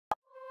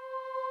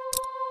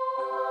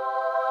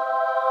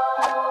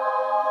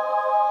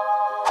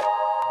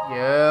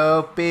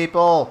Yo,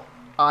 people!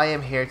 I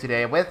am here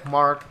today with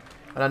Mark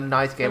on a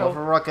nice game of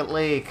Rocket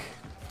League.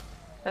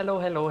 Hello,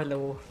 hello,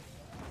 hello.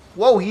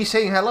 Whoa, he's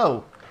saying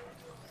hello.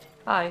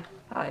 Hi,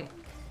 hi,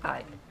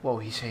 hi. Whoa,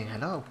 he's saying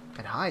hello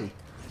and hi.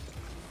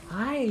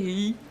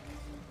 Hi.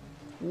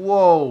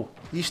 Whoa,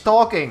 he's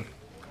talking.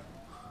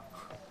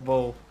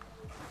 Whoa.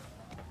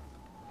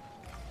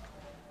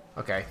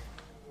 Okay,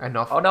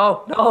 enough. Oh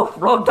no, no,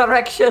 wrong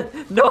direction.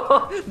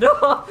 No,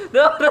 no,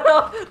 no,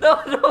 no,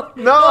 no, no.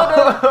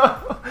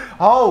 No!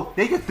 Oh,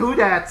 they can do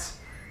that.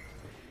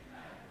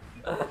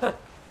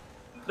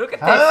 Look at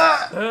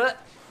Huh? this.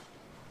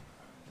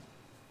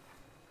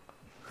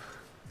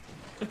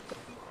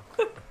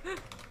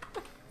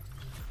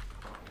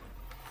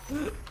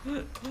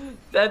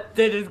 That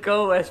didn't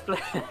go as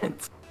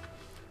planned.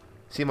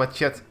 See my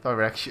chat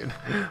direction.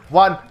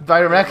 One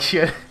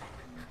direction.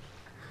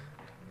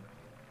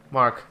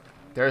 Mark,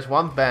 there's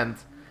one bend.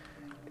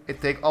 It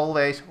takes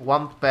always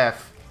one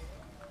path.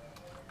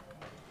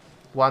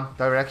 One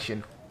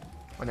direction.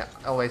 Oh, no,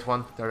 always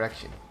one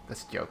direction.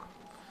 That's a joke.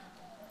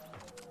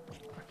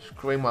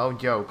 Screwing my own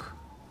joke.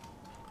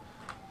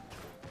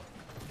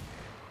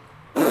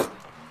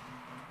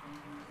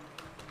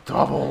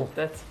 Double.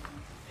 That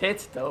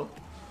hit though.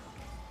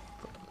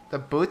 The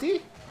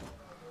booty?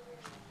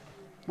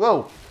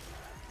 Whoa.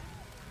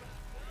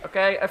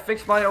 Okay, I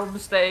fixed my own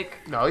mistake.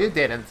 No, you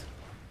didn't.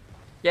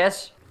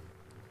 Yes.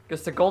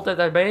 Because the goal that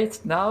I made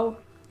now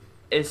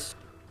is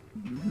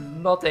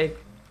nothing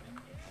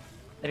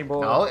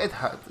anymore. No, it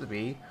had to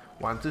be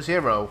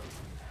 1-0.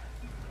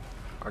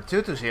 Or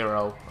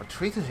 2-0. Or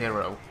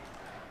 3-0.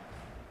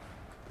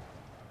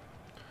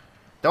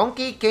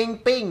 Donkey King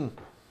Ping.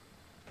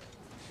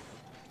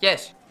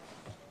 Yes.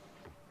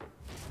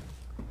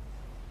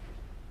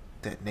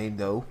 That name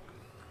though.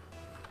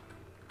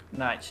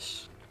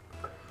 Nice.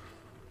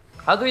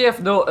 How do you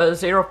have no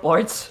 0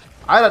 points?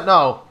 I don't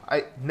know.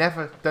 I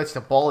never touched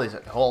the ball this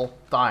whole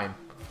time.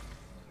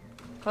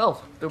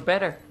 Well, do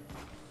better.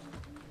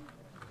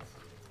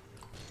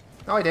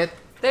 No, I did.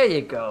 There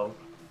you go.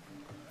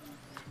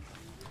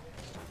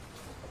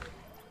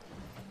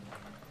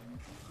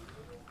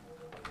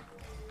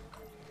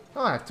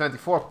 Oh, I have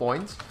 24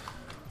 points.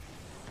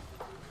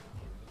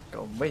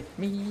 Come with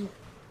me.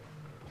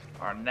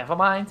 Or never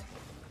mind.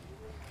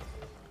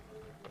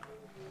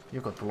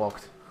 You got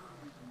blocked.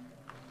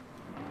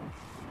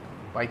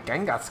 By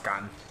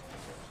Genghis-Khan.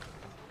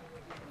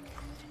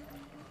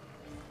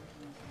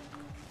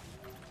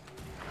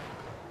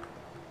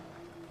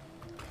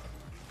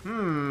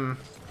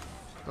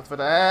 Not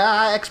what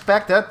I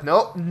expected.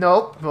 Nope,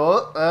 nope,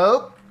 oh,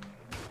 oh.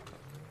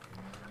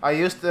 I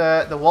used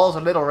the wall as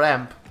a little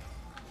ramp.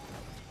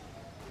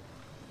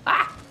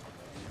 Ah!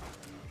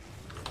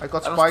 I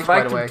got I was spiked by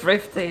trying the way. to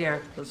drift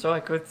here, so I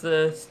could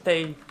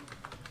stay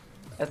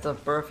at the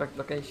perfect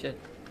location.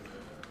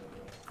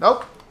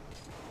 Nope.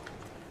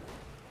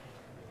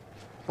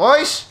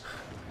 Boys,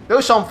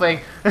 do something.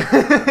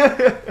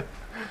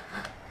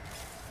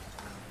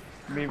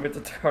 Me with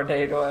the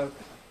tornado out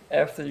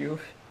after you.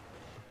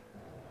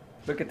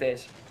 Look at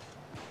this.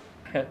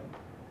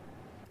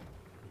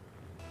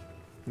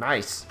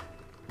 Nice.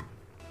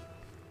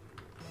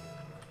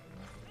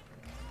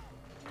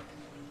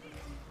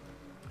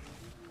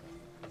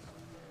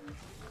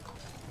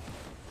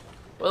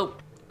 Whoa.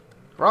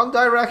 Wrong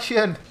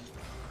direction.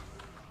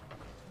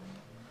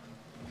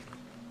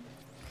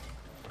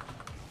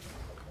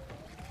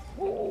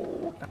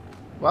 Whoa.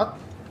 What?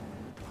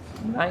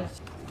 Nice.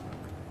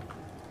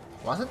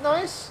 Was it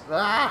nice?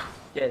 Ah!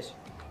 Yes.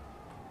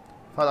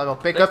 Thought I will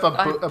pick up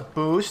a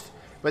boost,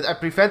 but I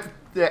prevented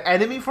the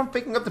enemy from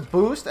picking up the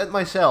boost and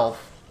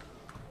myself.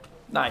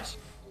 Nice.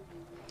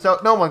 So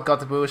no one got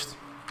the boost.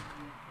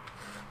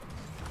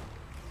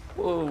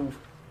 Whoa.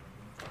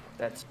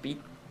 That speed.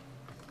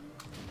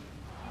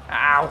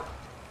 Ow.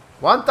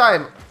 One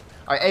time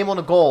I aim on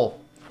a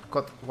goal.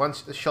 Got one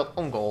shot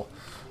on goal.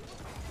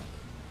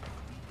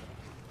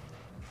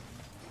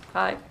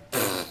 Hi.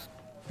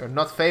 You're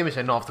not famous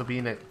enough to be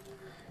in a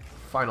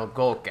final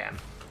goal cam.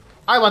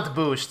 I want the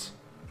boost.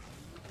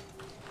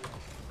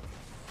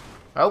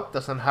 Oh,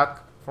 that's an hack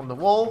from the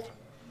wall.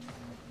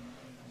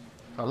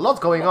 A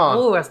lot going on.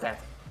 Who was that?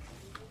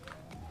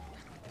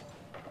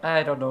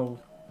 I don't know.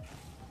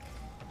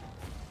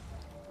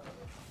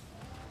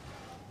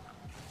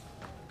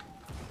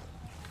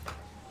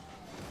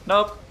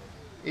 Nope.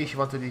 Each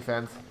want to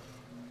defend.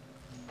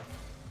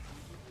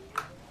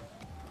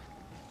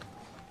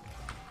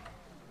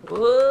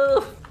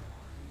 Woo.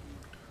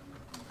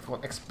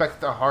 One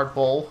expect a hard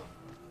ball.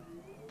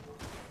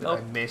 But Nope.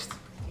 I missed.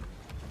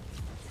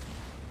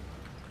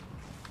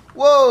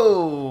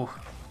 Whoa!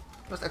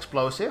 That's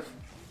explosive.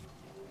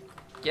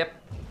 Yep.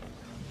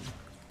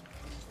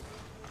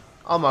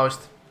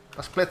 Almost.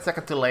 A split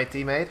second too late,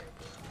 teammate.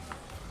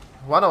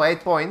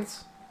 108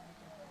 points.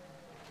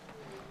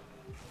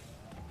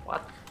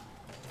 What?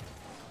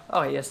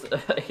 Oh, he has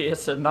he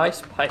has a nice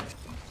spike.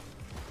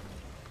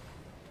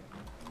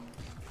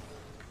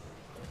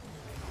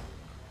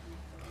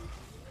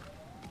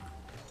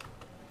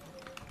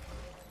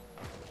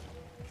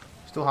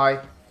 It's too high.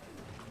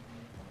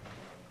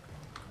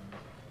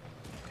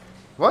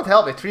 Won't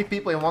help it. 3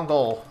 people in 1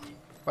 goal.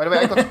 By the way,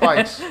 I got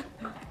spikes.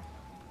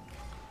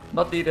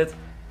 Not needed.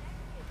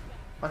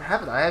 What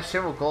happened? I have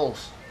 0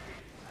 goals.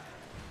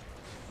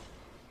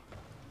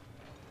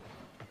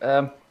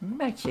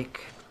 Magic.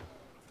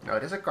 No,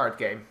 it is a card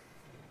game.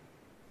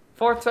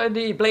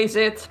 420, blaze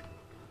it.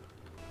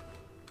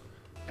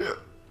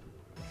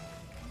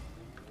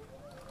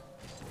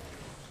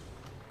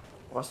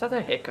 Was that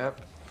a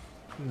hiccup?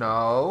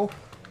 No.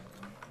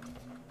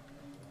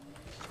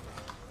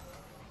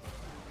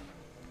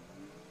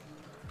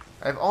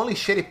 I have only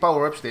shitty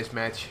power-ups this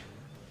match.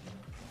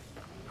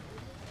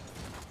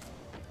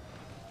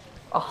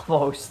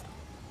 Almost.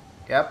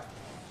 Yep.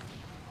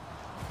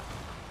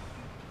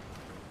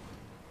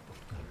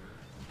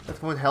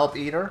 That won't help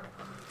either.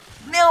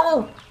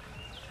 No!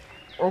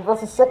 I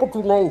was a second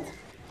too late.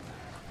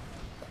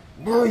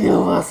 No, you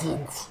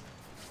wasn't.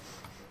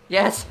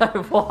 Yes, I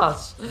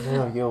was.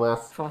 No, you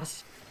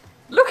Was.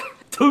 Look,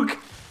 took.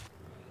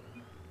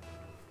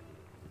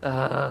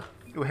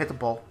 You hit the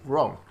ball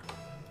wrong.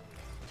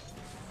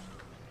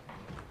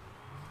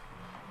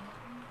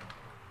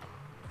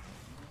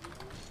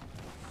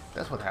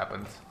 That's what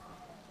happened.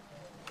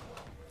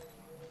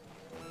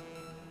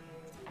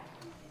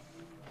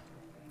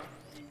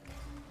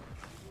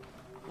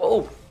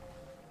 Whoa.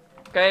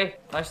 Okay,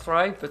 nice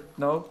try, but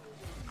no.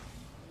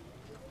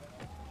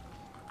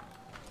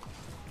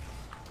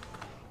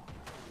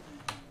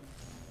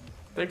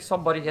 I think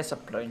somebody has a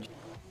plunge.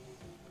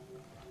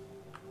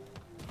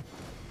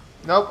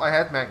 Nope, I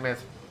had magnet.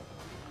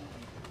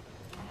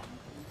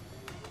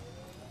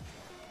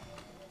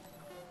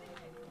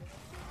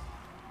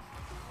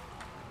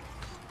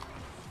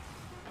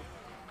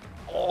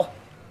 Oh,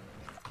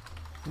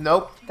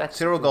 Nope, That's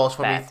 0 goals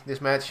for me bad.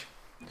 this match.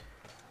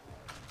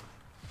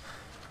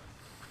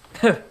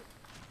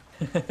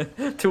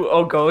 2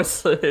 own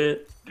goals.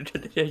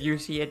 You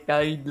see it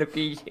now,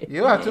 looking.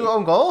 You have 2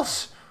 own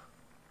goals?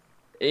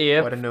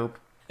 Yep. What a noob.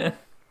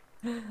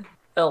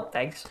 Well,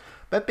 thanks.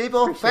 But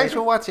people, Appreciate thanks it.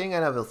 for watching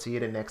and I will see you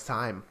the next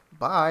time.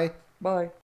 Bye. Bye.